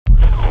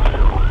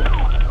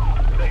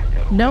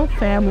No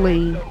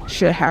family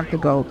should have to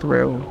go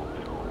through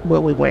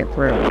what we went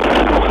through.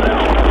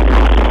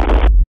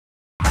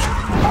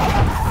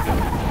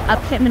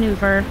 A pit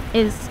maneuver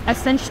is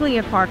essentially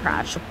a car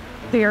crash.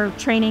 They're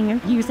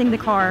training using the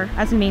car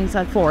as a means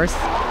of force.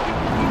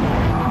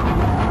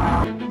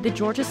 The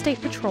Georgia State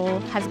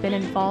Patrol has been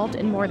involved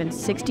in more than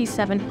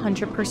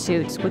 6,700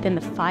 pursuits within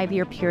the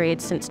 5-year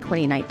period since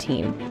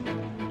 2019.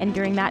 And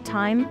during that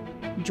time,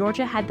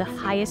 Georgia had the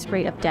highest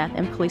rate of death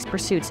in police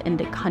pursuits in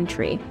the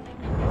country.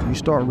 You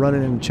start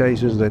running into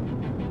chases that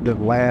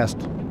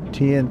last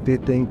 10,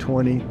 15,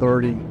 20,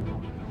 30,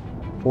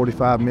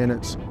 45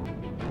 minutes,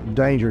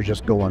 danger is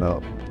just going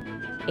up.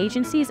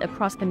 Agencies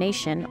across the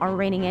nation are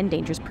reining in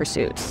dangerous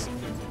pursuits,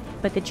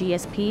 but the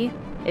GSP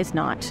is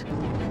not.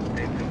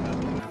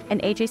 An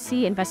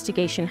AJC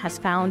investigation has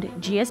found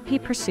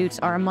GSP pursuits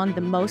are among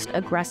the most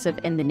aggressive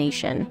in the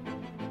nation.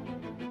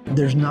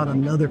 There's not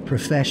another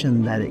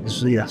profession that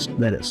exists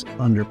that is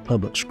under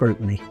public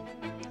scrutiny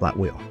like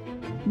we are.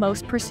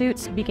 Most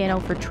pursuits begin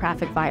over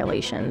traffic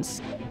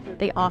violations.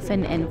 They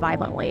often end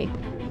violently.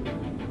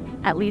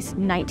 At least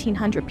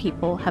 1,900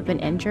 people have been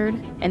injured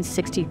and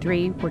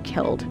 63 were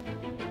killed.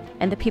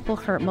 And the people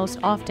hurt most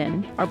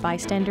often are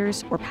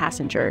bystanders or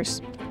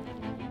passengers.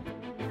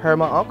 Heard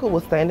my uncle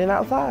was standing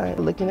outside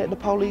looking at the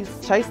police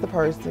chase the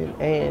person,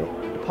 and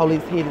the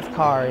police hit his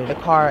car, and the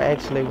car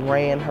actually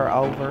ran her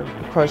over,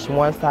 crushed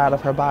one side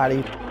of her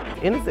body.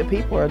 Innocent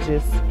people are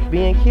just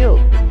being killed.